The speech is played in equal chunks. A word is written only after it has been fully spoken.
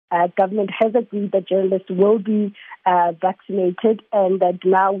government has agreed that journalists will be vaccinated, and that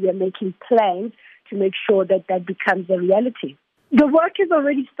now we are making plans to make sure that that becomes a reality. The work has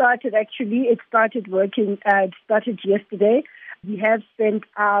already started, actually. It started yesterday. We have sent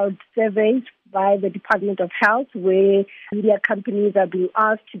out surveys by the Department of Health where media companies are being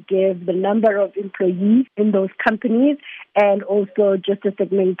asked to give the number of employees in those companies and also just a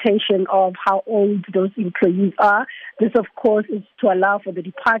segmentation of how old those employees are. This, of course, is to allow for the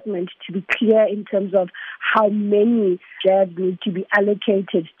department to be clear in terms of how many jabs need to be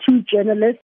allocated to journalists